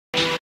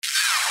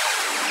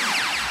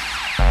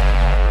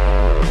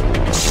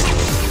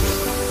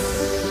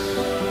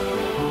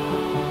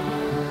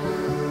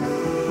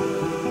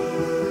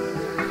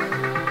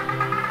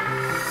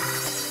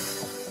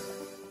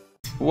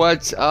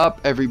What's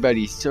up,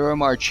 everybody?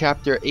 Suramar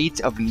chapter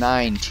 8 of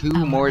 9. 2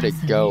 more to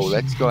go.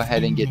 Let's go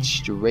ahead and get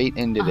straight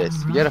into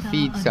this. We gotta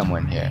feed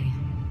someone here.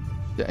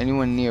 Is there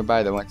anyone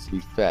nearby that wants to be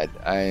fed?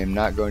 I am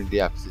not going to the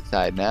opposite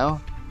side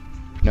now.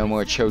 No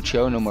more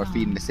cho-cho, no more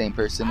feeding the same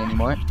person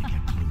anymore.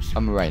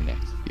 I'm right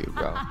next to you,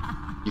 bro.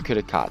 You could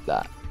have caught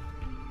that.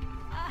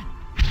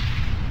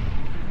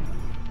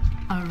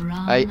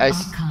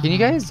 Can you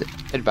guys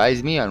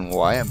advise me on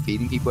why I'm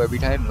feeding people every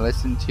time?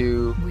 Listen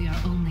to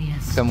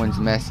someone's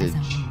message.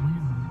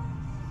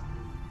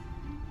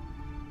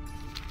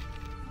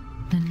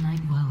 The night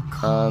well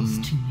calls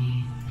to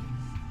me.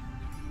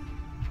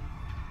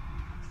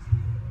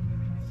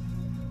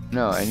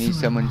 No, I need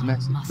someone's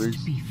message.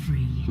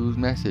 Whose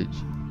message?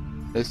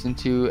 Listen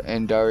to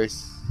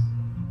Andaris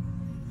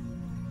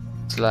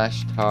 /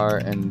 Tar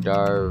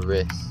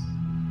Andaris.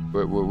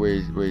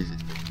 Where is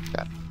this?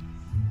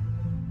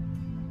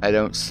 I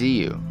don't see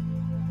you.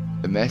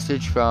 The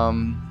message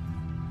from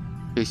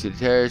Face of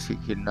the Terrace, we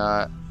could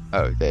not.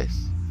 Oh,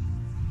 this.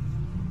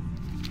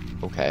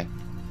 Okay.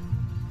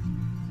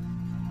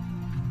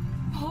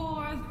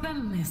 Poor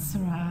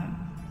Thalyssra.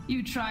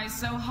 You try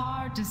so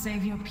hard to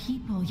save your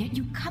people, yet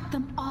you cut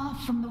them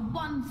off from the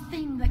one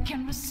thing that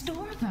can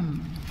restore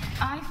them.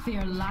 I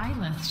fear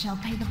Lilith shall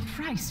pay the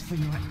price for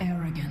your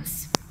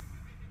arrogance.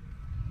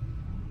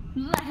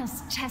 Let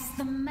us test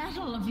the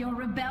mettle of your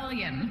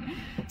rebellion.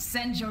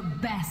 Send your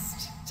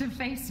best to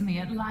face me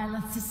at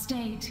Lilith's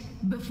estate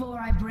before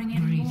I bring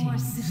in more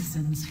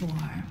citizens for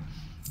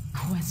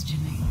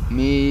questioning.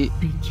 Me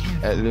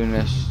at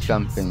Luna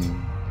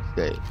something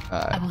state.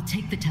 I will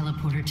take the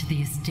teleporter to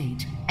the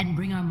estate and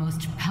bring our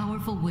most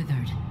powerful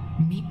wizard.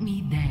 Meet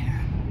me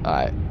there.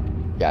 Alright,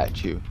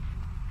 got you.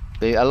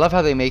 I love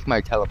how they make my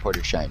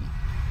teleporter shiny.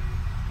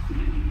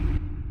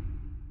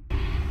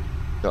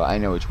 So I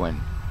know which one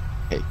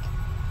to take.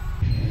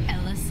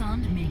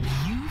 Elisand make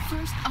you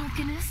first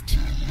Arcanist?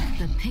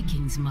 The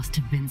pickings must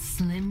have been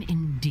slim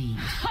indeed.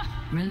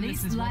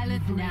 Release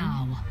Lilith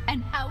now.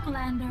 An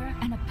outlander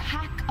and a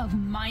pack of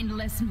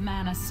mindless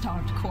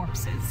mana-starved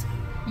corpses.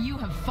 You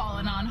have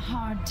fallen on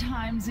hard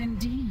times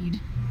indeed.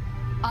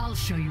 I'll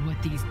show you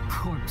what these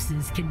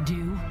corpses can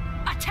do.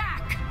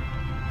 Attack!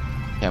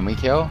 Can we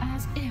kill?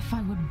 As if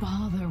I would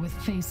bother with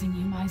facing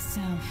you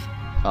myself.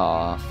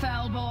 Aw.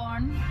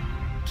 Fellborn,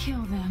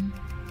 kill them.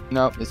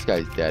 Nope, this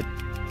guy's dead.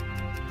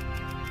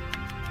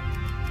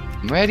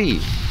 I'm ready.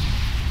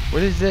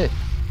 What is this?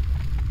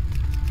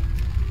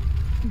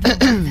 The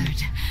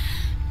wizard,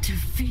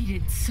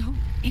 defeated so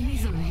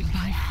easily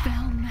by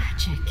fell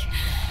magic.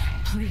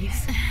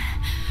 Please,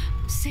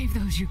 save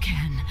those you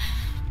can.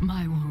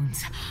 My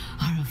wounds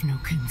are of no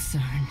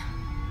concern.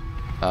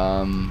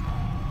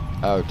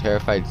 Oh,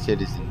 terrified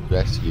citizens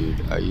rescued.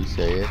 Are you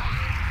serious?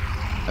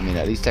 I mean,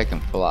 at least I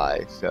can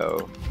fly,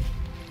 so.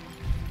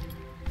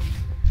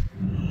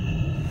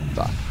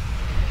 Fuck.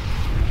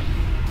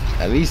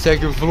 At least I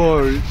can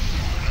fly.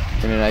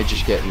 And then I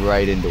just get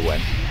right into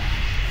one.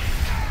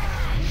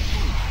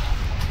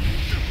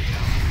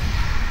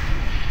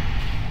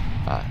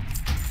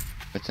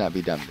 Let's not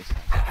be dumb this time.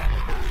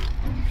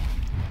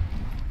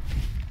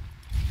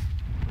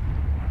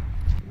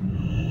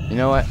 You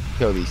know what?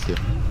 Kill these two.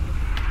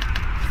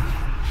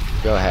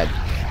 Go ahead.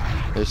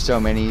 There's so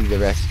many to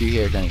rescue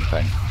here, it's not even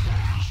funny.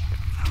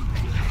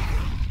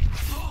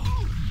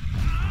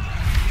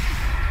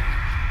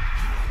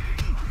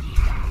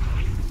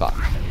 Fuck.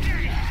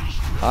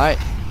 Alright.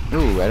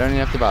 Ooh, I don't even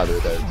have to bother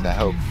with those. I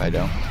hope I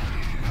don't.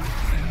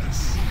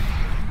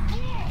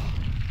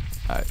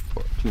 Alright,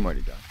 2 more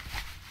to go.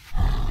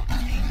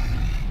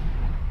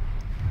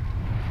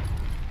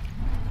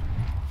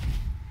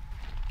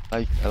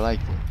 I like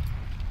it.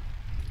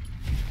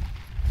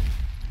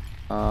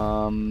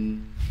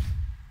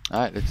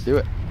 Alright, let's do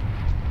it.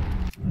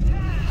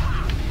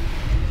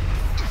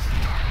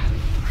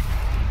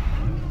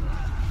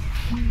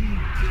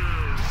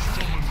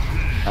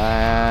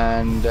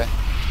 And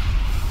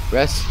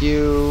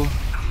rescue.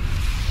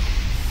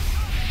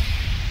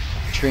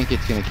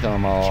 Trinket's gonna kill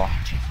them all.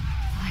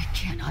 I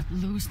cannot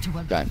lose to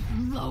a Done.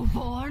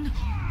 lowborn.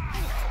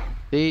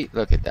 See,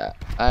 look at that.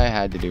 I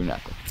had to do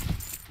nothing.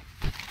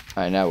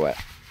 Alright, now what?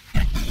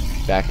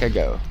 Back I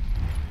go.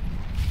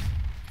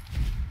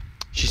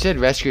 She said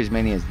rescue as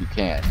many as you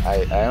can.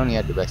 I only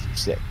had to rescue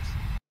 6.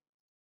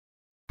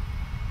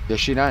 Does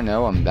she not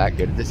know I'm that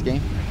good at this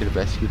game? I could have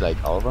rescued like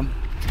all of them.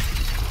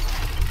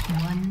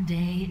 One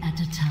day at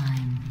a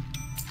time.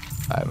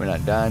 Alright, we're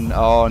not done.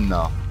 Oh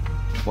no.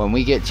 When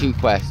we get 2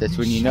 quests, that's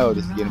when you know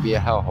this is gonna be a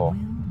hellhole.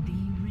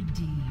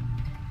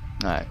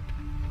 Alright.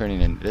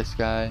 Turning into this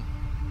guy.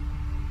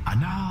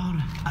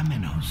 Anar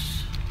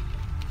Amenos.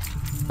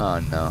 Oh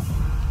no.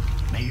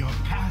 May your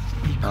path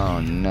be clear. Oh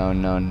no,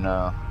 no,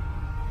 no.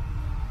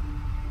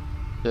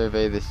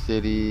 Survey the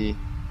city.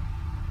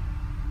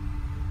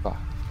 Fuck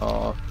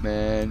off,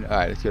 man.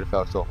 Alright, let's go to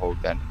Felsoul Hold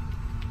then.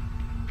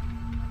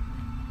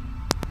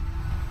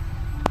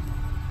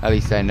 At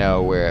least I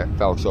know where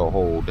Felsoul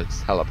Hold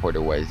its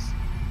teleporter was.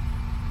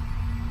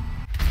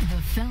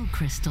 The fell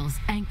crystals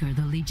anchor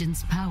the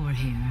Legion's power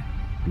here.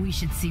 We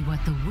should see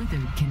what the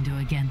withered can do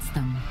against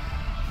them.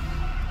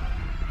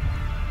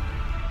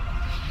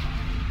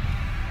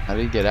 How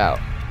do you get out?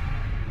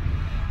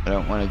 I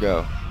don't want to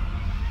go.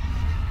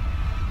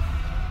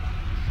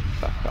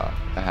 Fuck off.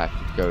 I have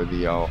to go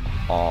the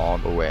all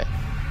the way.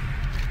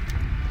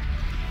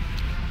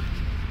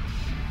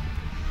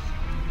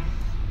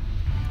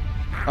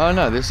 Oh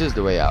no, this is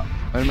the way out.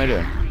 What am I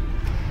doing?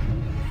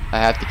 I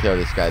have to kill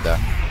this guy though.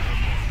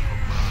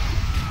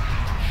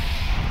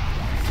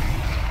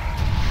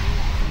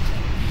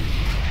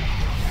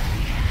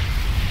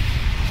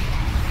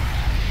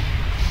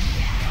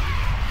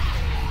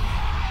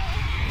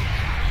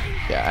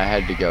 Yeah, I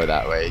had to go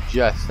that way,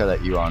 just to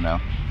let you all know.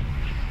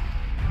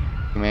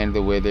 Command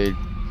the withered.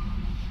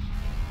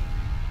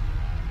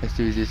 That's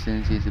the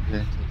resistance, use the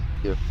potential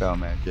to spell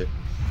magic.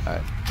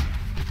 Alright.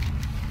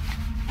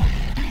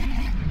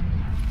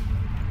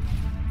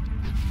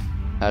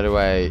 How do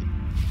I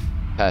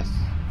test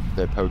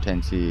the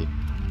potency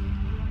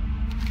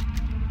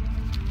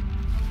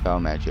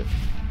spell magic?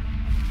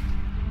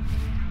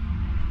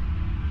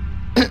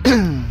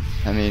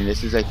 I mean,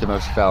 this is like the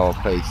most foul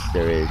place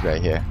there is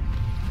right here.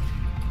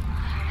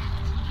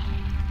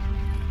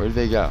 Where did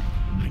they go?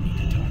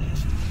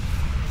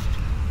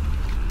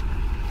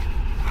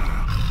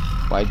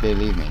 Why'd they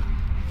leave me?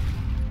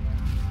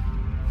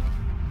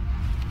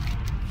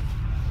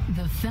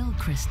 The fell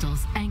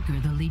crystals anchor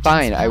the Legion's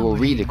Fine, I will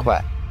power. read the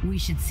quest. We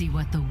should see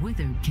what the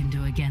withered can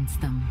do against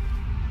them.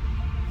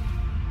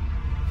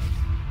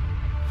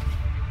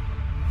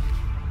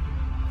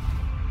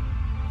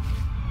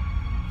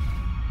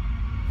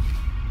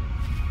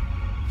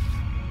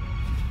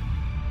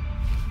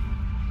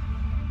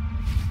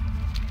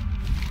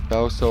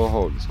 Fell Soul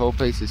Hold. This whole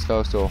place is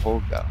Fell Soul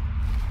Hold though.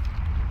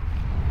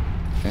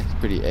 That's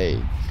pretty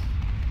AIDS.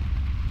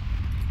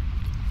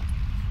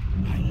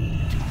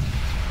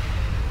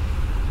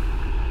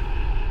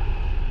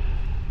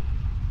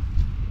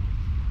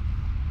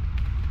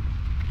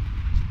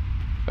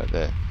 But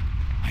there.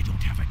 I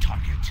don't have a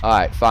target.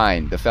 Alright,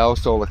 fine. The Fell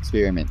Soul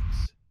experiments.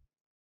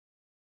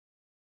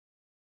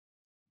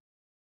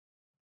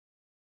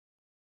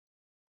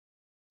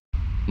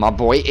 My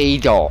boy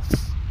Adolf.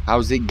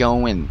 How's it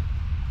going?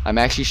 I'm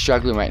actually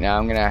struggling right now.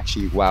 I'm gonna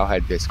actually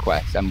wowhead this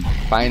quest. I'm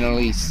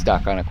finally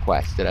stuck on a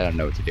quest that I don't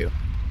know what to do.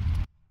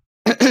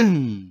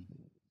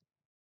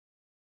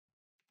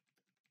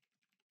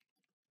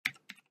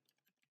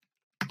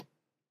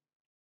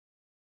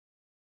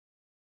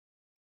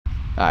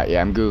 Alright,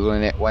 yeah, I'm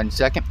Googling it. 1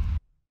 second.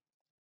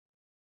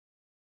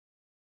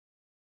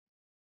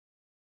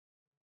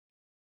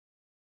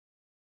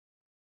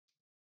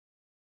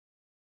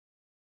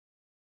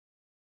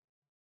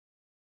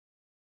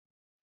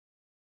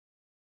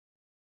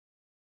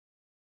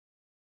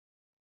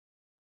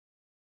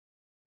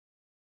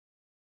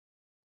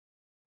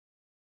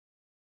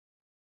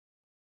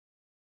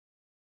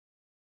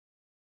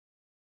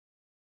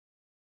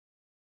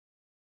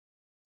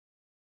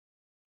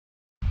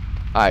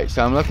 Alright,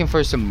 so I'm looking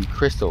for some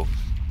crystals.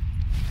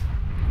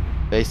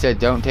 They said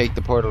don't take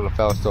the portal to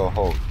Fell Soul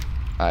Hold.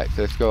 Alright,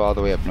 so let's go all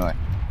the way up north.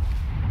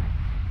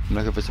 I'm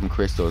looking for some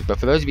crystals. But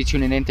for those of you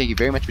tuning in, thank you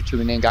very much for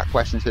tuning in. Got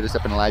questions, hit us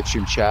up in the live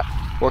stream chat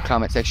or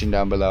comment section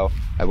down below.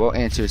 I will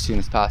answer as soon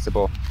as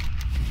possible.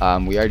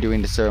 We are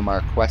doing the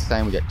Suramar quest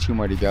line. We got 2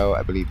 more to go.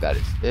 I believe that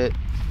is it.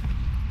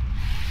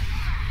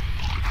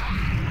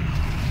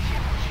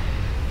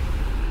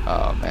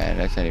 Oh man,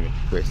 that's not even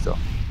a crystal.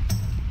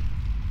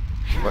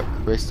 What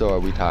crystal are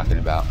we talking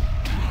about?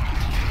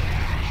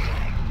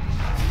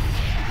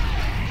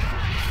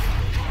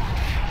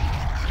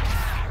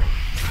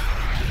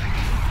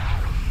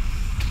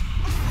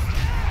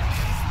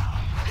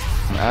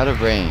 I'm out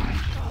of range.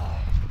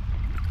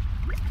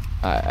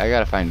 Alright, I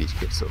gotta find these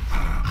crystals.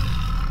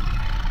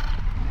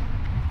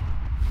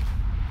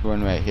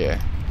 One right here.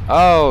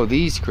 Oh,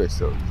 these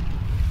crystals.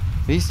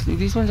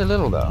 These ones are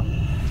little though.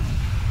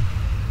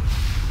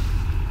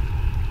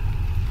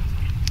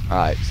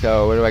 Alright,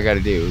 so what do I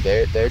gotta do?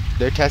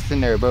 They're testing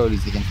their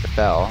abilities against the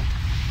Fell.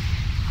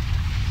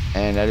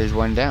 And that is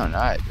 1 down.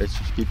 Alright, let's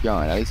just keep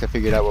going. At least I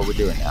figured out what we're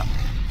doing now.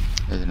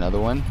 There's another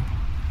one.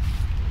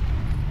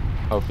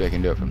 Hopefully I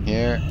can do it from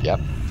here. Yep.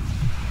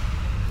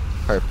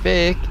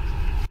 Perfect.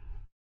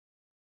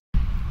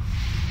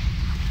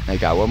 I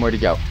got 1 more to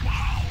go.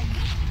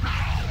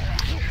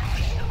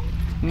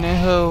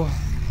 No.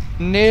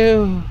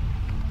 No.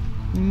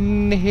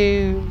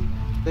 No.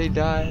 They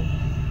died.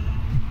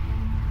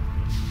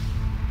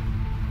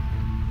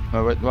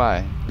 Oh,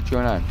 why? What's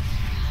going on?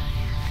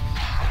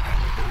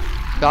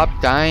 Stop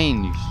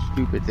dying, you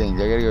stupid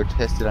things. I gotta go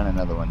test it on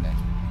another one then.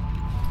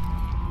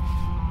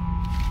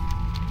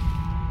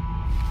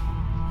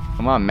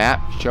 Come on, map.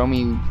 Show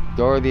me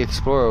Dora the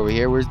Explorer over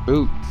here. Where's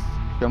Boots?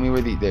 Show me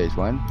where there's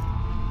one.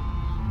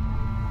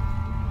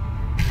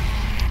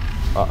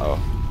 Uh-oh.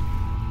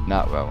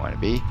 Not where I want to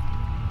be.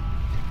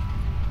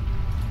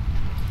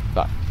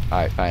 Fuck.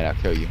 Alright, fine. I'll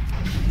kill you.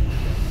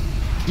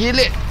 Get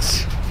it!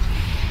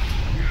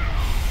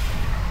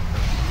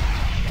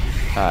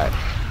 Alright.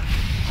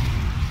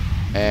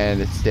 And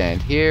let's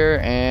stand here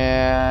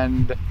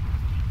and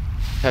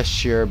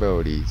test your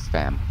abilities,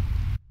 fam.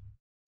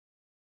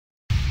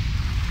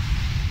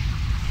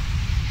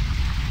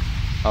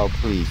 Oh,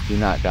 please do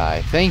not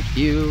die. Thank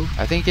you.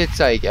 I think it's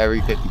like every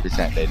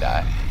 50% they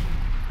die.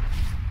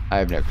 I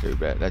have no clue,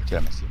 but that's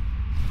what I'm assuming.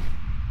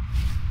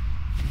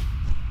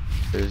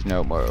 There's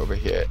no more over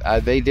here.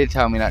 They did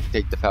tell me not to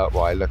take the fell.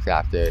 Well, I looked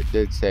after it. It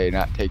did say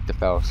not take the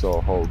fell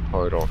soul hold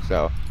portal.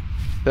 So,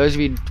 those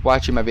of you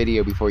watching my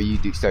video before you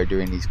start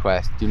doing these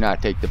quests, do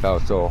not take the fell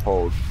soul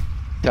hold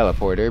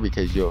teleporter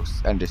because you'll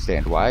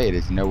understand why. It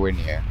is nowhere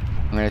near.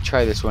 I'm gonna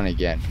try this one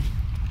again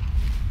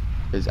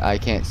because I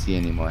can't see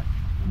anymore.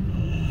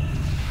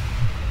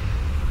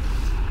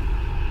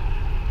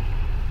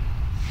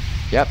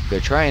 Yep, they're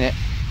trying it.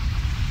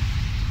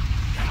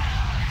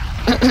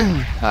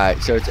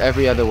 Alright, so it's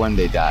every other one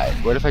they die.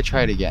 What if I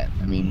try it again?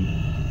 I mean,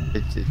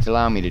 it's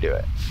allowing me to do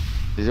it.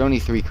 There's only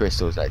 3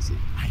 crystals I see.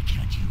 I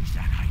can't use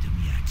that item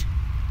yet.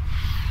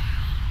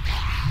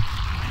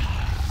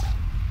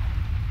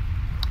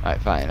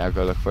 Alright, fine. I'll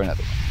go look for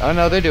another one. Oh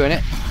no, they're doing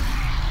it.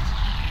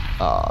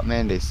 Oh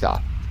man, they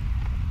stopped.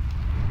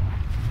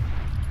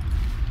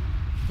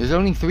 There's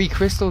only 3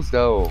 crystals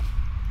though.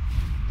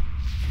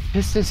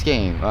 Piss this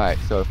game. Alright,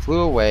 so it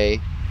flew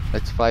away.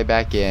 Let's fly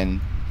back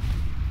in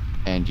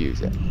and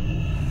use it.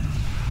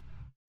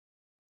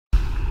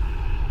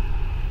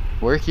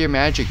 Work your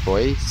magic,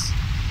 boys.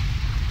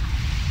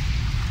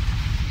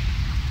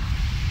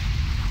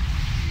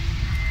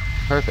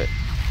 Perfect.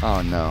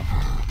 Oh no.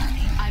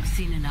 I've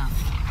seen enough.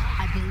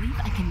 I believe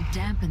I can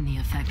dampen the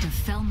effect of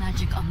fell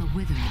magic on the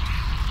withered.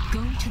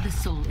 Go to the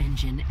soul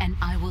engine and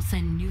I will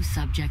send new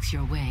subjects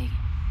your way.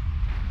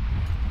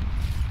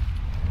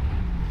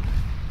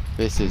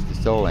 This is the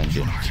soul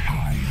engine.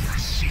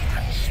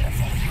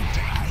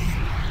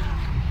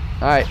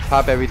 Alright,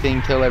 pop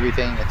everything, kill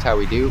everything. That's how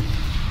we do.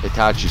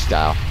 Itachi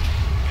style.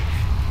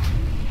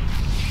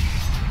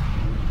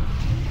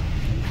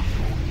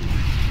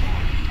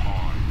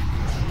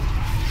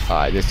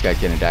 Alright, this guy's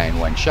gonna die in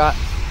one shot.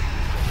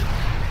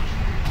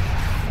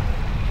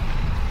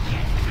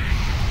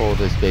 Pull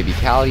this baby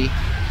Callie.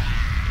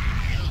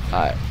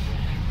 Alright,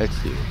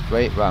 let's do it.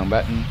 Wait, wrong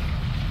button.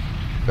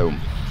 Boom.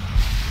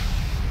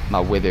 My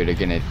withered are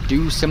gonna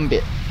do some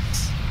bits.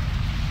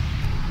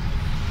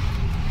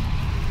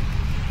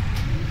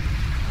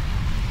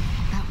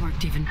 That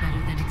worked even better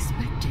than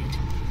expected.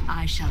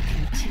 I shall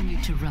continue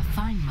to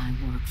refine my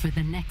work for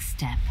the next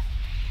step.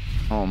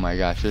 Oh my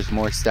gosh, there's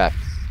more steps.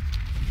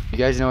 You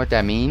guys know what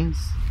that means?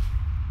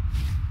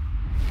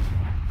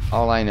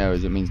 All I know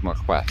is it means more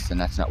quests, and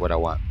that's not what I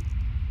want.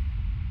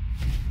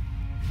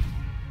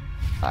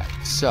 Alright,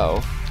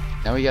 so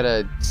now we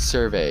gotta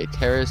survey.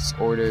 Terrace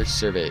order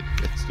survey.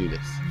 Let's do this.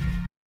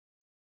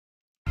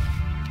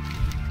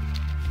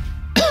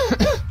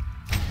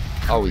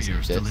 Always do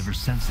Couriers this. deliver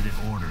sensitive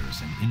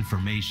orders and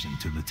information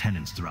to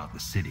lieutenants throughout the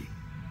city.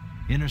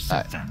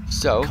 Intercept them.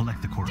 So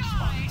Collect the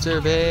correspondence.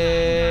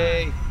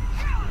 survey.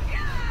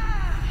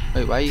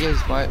 Wait, why you guys?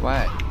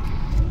 Why?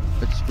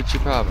 What's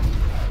your problem?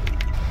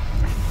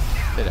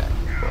 Get out,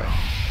 boy.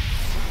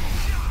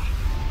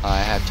 I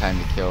have time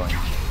to kill him.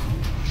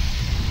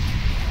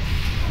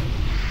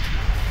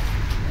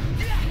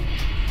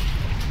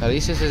 At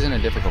least this isn't a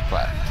difficult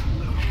quest.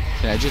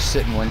 Can I just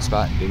sit in one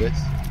spot and do this?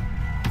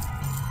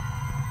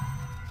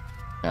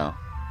 No.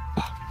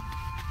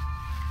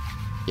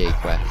 Yay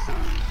quest.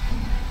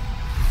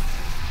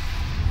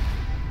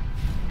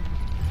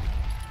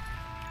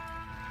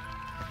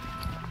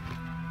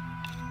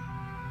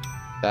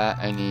 That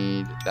I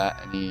need,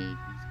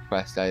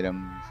 quest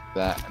items,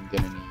 that I'm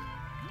gonna need.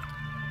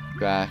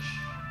 Trash.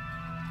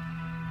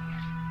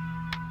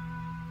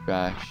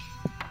 Alright,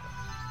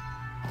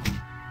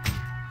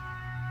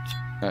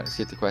 let's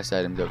get the quest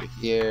items over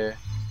here.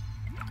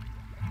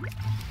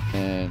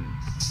 And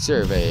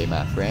survey,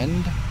 my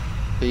friend.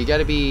 So you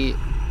gotta be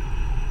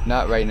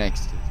not right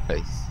next to this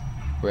place,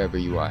 wherever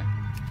you are.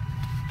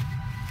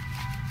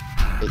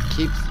 It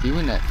keeps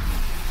doing that.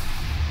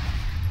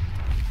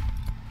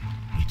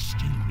 It's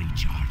still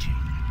recharging.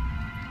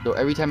 So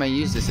every time I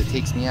use this, it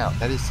takes me out.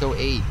 That is so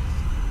AIDS.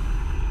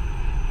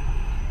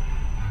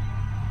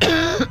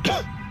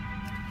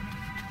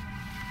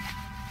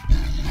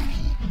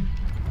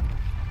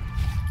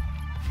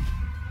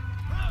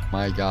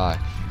 My gosh.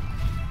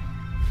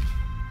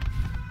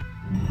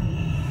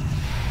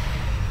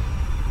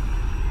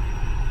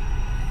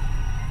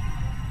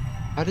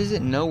 How does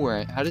it know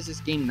where how does this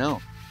game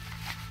know?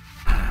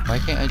 Why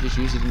can't I just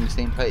use it in the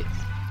same place?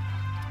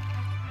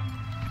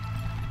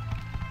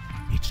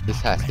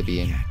 This has to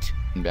be in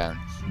bounds.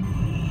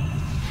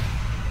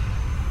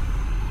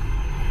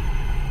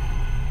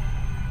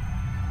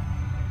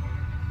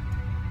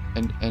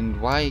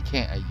 And why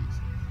can't I use it?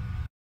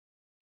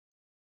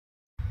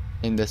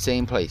 In the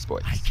same place,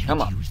 boys.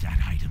 Come on. Use that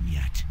item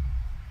yet.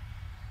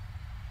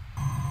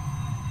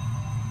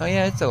 Oh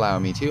yeah, it's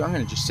allowing me to. I'm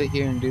gonna just sit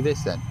here and do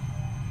this then.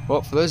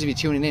 Well, for those of you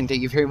tuning in,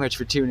 thank you very much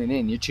for tuning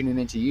in. You're tuning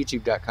in to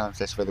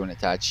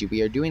youtube.com/FTWitachiPlays.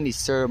 We are doing the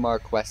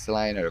Suramar quest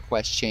line or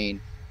quest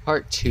chain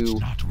part 2.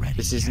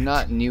 This is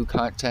not new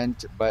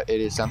content, but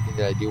it is something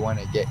that I do want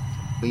to get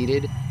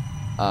completed.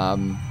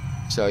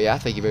 So yeah,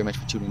 thank you very much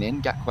for tuning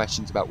in. Got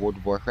questions about World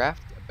of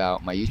Warcraft,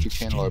 about my YouTube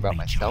channel, or about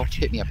myself,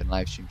 hit me up in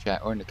Livestream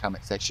chat or in the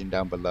comment section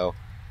down below.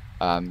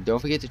 Don't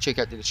forget to check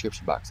out the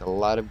description box. A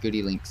lot of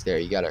goodie links there.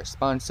 You got our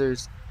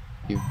sponsors,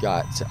 you've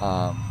got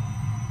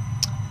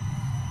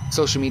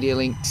social media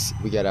links,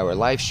 we got our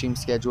live stream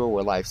schedule.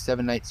 We're live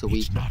 7 nights a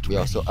week. We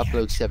also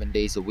upload 7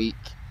 days a week.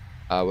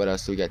 What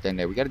else do we got down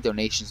there? We got a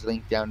donations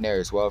link down there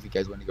as well if you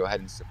guys want to go ahead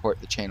and support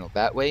the channel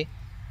that way,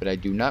 but I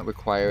do not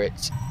require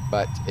it.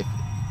 But if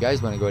you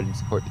guys want to go ahead and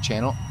support the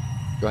channel,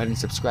 go ahead and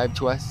subscribe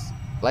to us,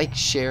 like,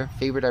 share,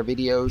 favorite our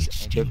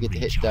videos, and don't forget to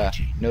hit the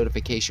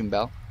notification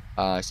bell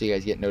so you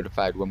guys get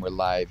notified when we're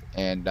live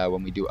and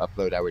when we do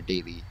upload our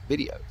daily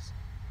videos.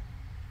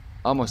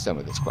 Almost done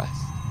with this quest.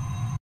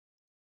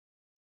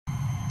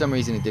 For some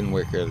reason it didn't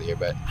work earlier,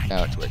 but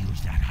now it's working.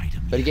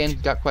 But again,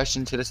 got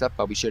questions, hit us up.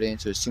 I'll be sure to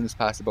answer as soon as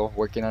possible.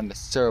 Working on the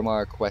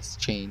Suramar quest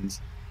chains,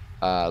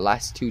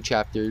 last 2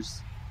 chapters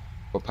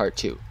for part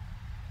 2.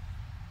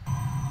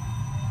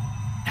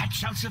 That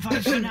shall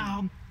suffice for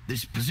now.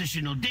 This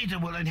positional data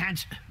will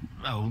enhance...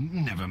 Oh,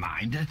 never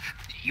mind.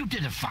 You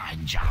did a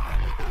fine job.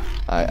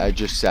 I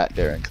just sat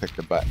there and clicked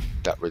the button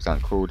that was on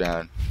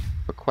cooldown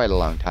for quite a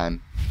long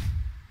time.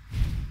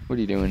 What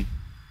are you doing?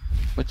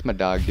 What's my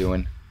dog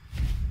doing?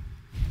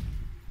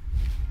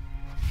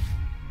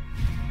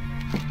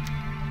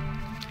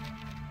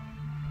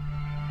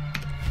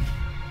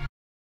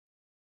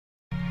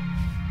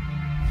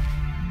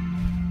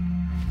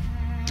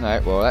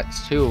 Alright, well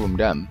that's 2 of them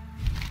done.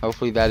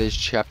 Hopefully that is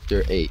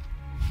chapter 8.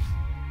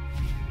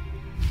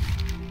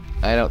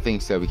 I don't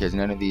think so, because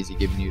none of these are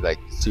giving you like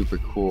super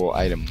cool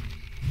item.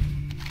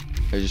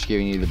 They're just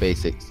giving you the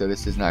basics, so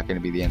this is not going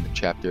to be the end of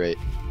chapter 8.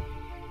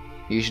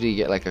 Usually you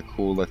get like a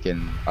cool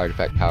looking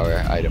artifact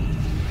power item.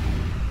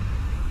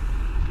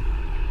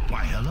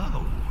 Why,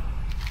 hello.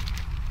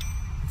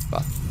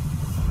 Fuck.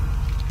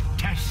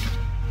 Test.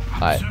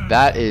 Alright,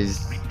 that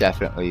is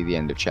definitely the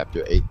end of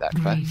chapter 8, that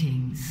quest.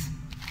 Greetings,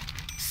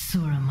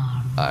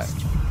 Suramar. Alright,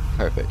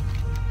 perfect.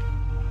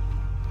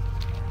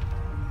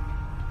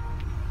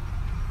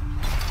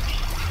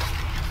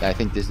 I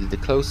think this is the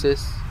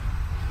closest.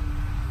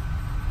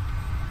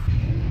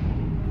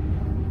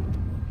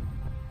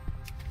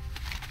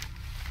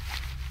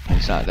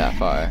 It's not that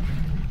far.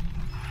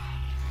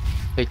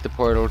 Take the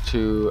portal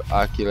to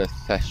Oculus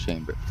test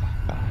chamber. Fuck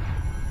off.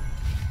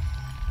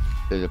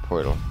 There's a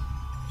portal.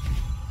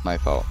 My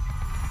fault.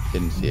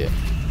 Didn't see it.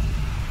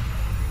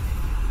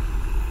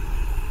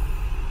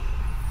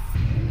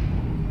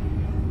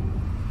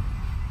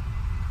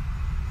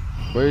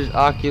 Where's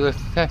Oculus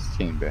test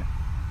chamber?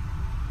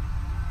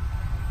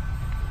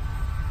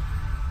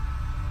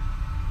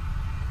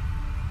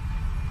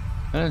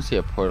 I don't see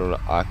a portal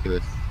to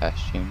Oculus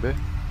test chamber.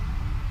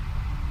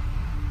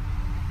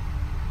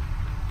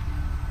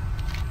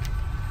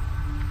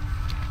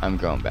 I'm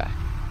going back.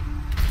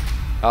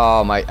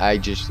 Oh my, I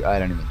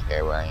don't even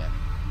care where I am.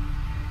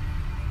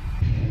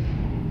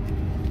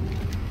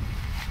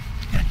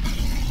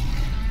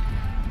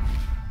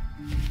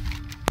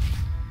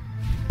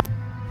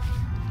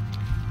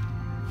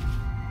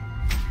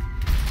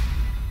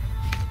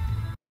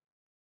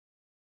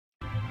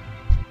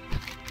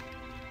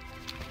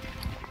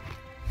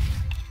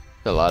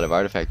 A lot of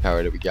artifact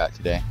power that we got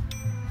today.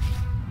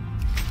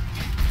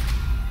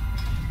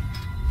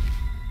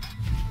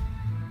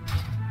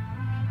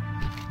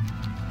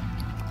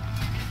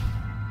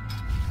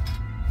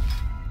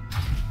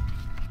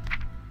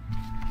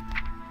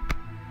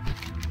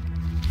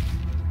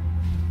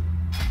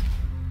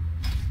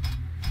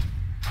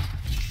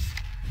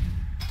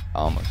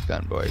 Almost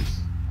done, boys.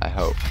 I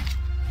hope.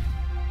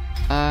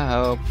 I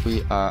hope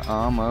we are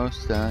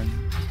almost done.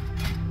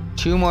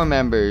 2 more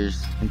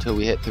members until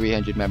we hit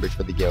 300 members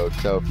for the guild.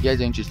 So if you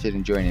guys are interested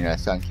in joining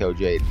us on Kill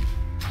Jade,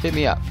 hit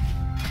me up.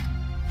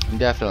 I'm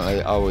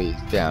definitely always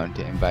down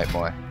to invite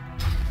more.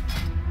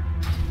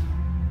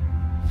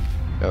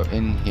 Go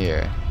in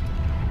here.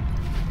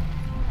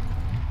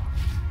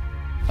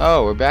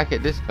 Oh, we're back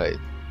at this place.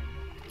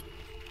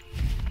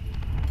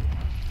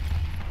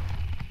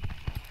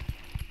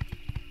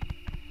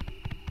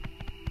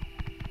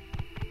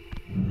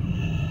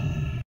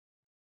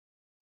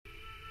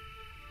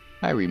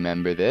 I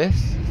remember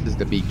this. This is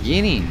the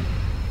beginning.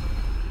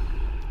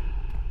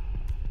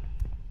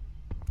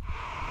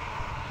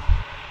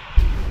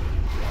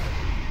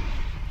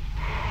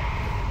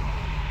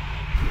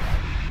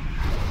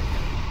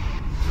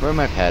 Where's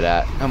my pet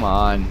at? Come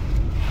on.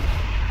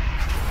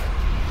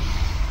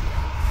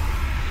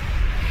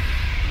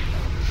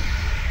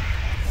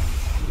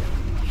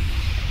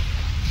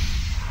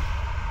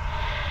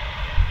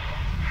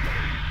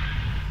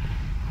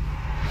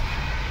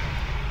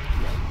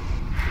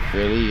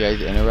 Really? You guys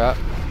interrupt?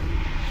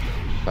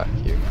 Fuck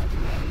you.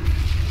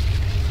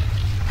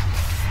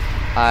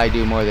 I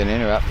do more than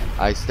interrupt.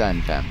 I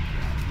stun them.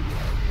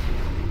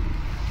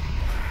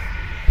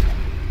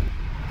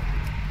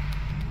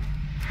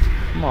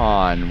 Come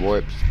on,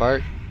 warp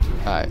spark.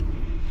 Alright.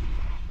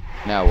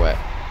 Now what?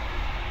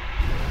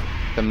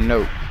 Some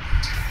notes.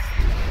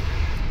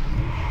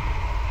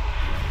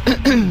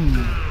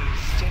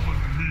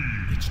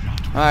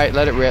 Alright,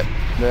 let it rip.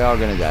 They're all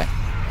gonna die.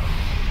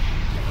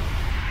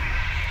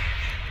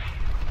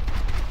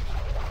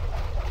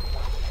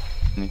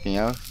 Anything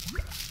else?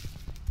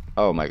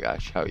 Oh my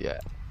gosh, hell yeah.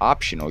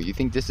 Optional? You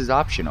think this is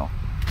optional?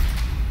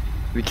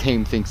 The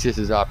game thinks this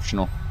is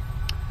optional.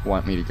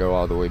 Want me to go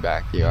all the way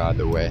back here, all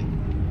the way?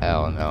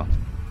 Hell no.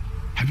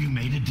 Have you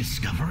made a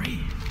discovery?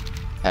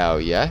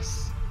 Hell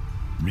yes.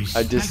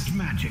 Respect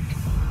magic,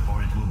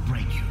 or it will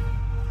break you.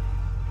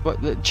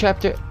 What? The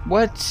chapter?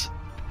 What?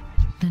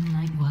 The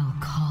Nightwell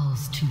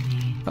calls to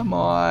me. Come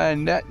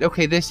on.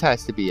 Okay, this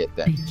has to be it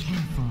then. Be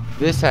careful.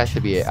 This has to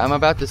be it. I'm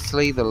about to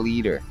slay the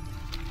leader.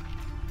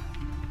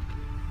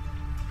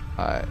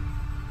 Alright.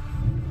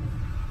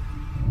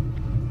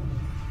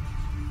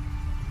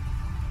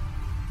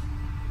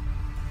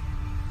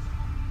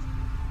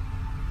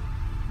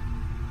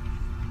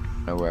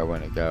 Know where I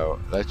want to go.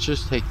 Let's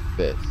just take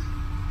this.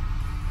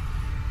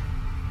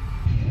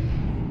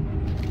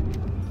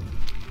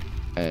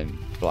 And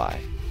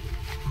fly.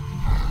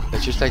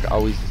 It's just like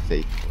always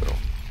safe little.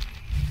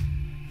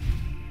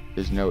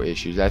 There's no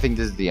issues. I think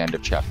this is the end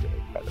of chapter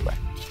 8, by the way.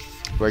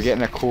 We're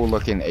getting a cool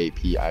looking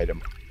AP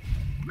item.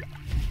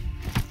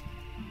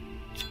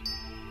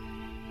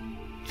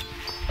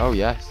 Oh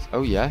yes.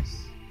 Oh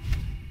yes.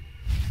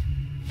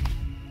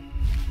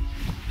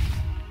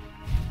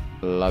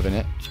 Loving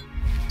it.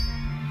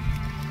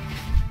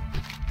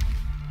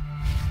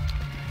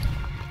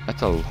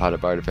 That's a lot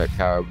of artifact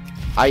power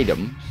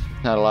items.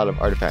 Not a lot of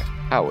artifact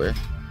power.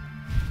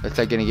 That's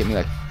like gonna get me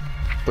like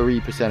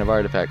 3% of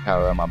artifact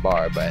power on my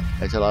bar, but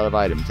that's a lot of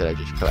items that I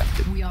just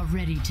collected. We are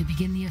ready to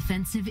begin the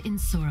offensive in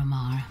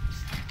Suramar.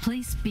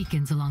 Place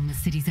beacons along the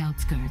city's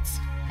outskirts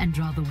and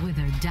draw the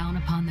Wither down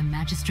upon the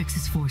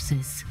Magistrix's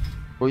forces.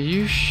 Will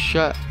you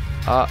shut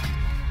up,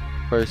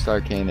 First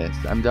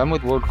Arcanist? I'm done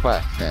with World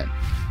Quest, man.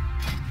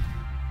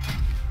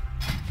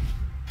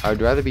 I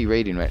would rather be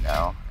raiding right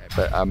now,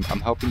 but I'm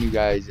helping you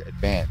guys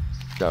advance,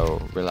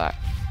 so relax.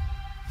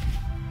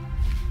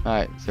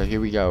 Alright, so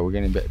here we go.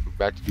 We're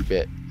about to do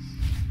bits.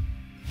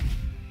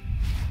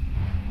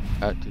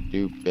 About to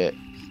do bits.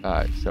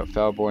 Alright, so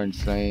Fellborn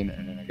slain,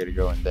 and then I gotta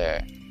go in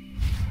there.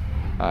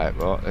 Alright,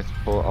 well, let's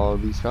pull all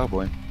of these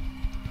Fellborn.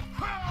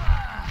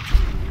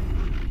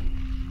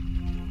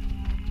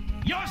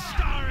 Your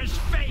star is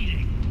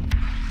fading.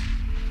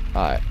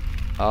 Alright,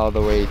 all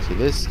the way to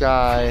this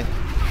guy,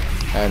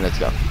 and let's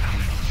go.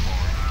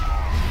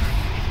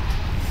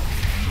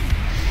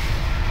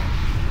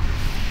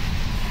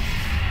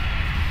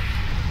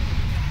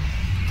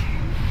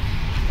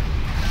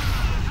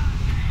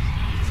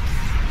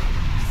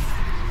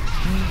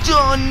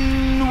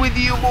 Done with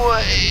you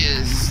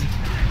boys.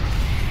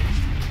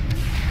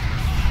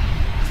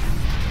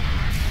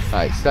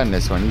 Alright, stun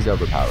this one. He's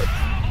overpowered.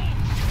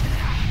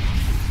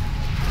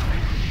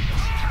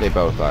 They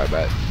both are,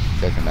 but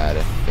it doesn't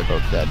matter. They're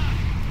both dead.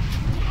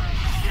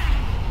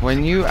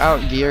 When you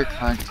outgear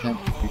content,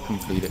 you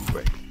complete it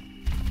quick.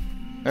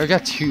 I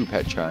got 2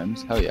 pet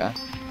charms. Hell yeah.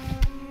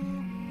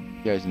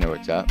 You guys know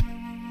what's up.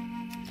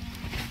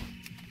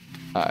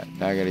 Alright,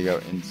 now I gotta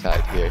go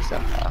inside here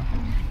somehow.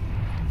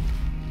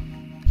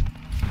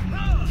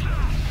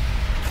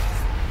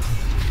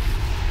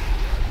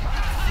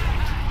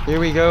 Here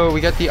we go,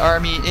 we got the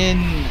army in.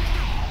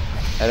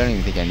 I don't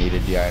even think I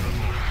needed the army.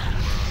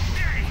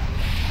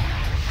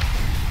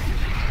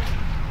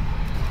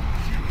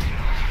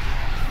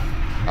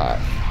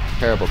 Alright,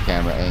 terrible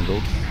camera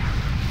angles.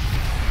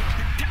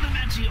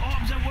 Telemancy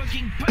orbs are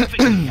working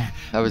perfectly.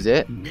 That was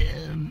it?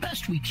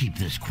 Best we keep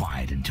this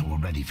quiet until we're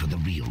ready for the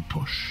real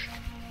push.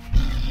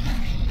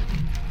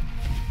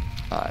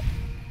 Alright.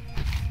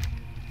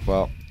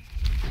 Well,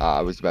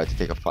 I was about to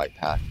take a flight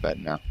path, but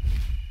no.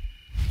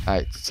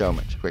 Alright, so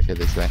much quicker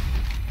this way.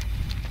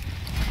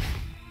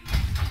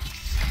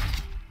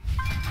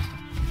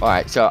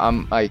 Alright, so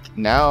I'm like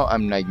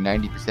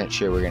 90%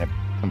 sure we're gonna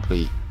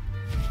complete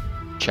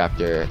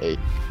chapter 8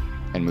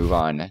 and move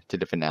on to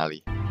the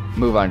finale.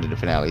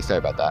 Sorry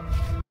about that.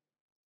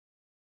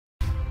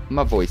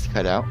 My voice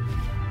cut out.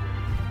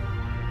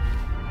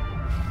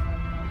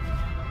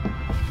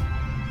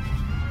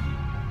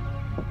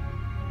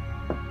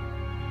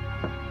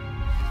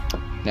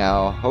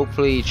 Now,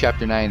 hopefully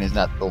chapter 9 is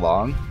not so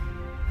long.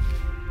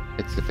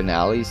 It's the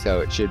finale, so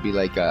it should be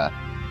like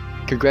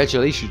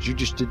congratulations, you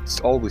just did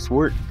all this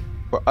work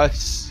for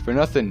us, for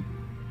nothing.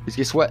 Because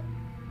guess what?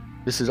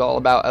 This is all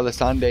about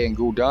Elisande and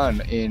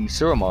Gul'dan in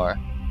Suramar.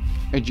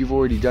 And you've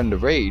already done the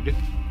raid.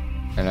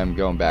 And I'm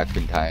going back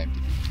in time to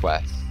do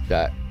quests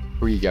that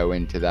pre-go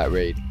into that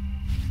raid.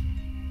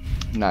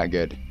 Not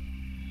good.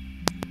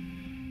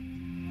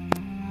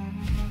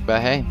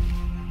 But hey,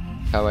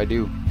 how I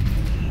do.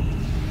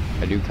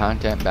 I do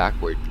content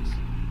backwards.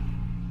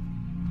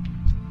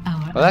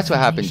 Well, that's what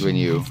happens when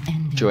you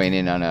join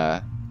in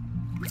on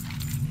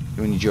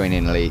when you join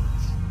in late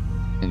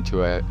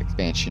into a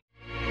expansion.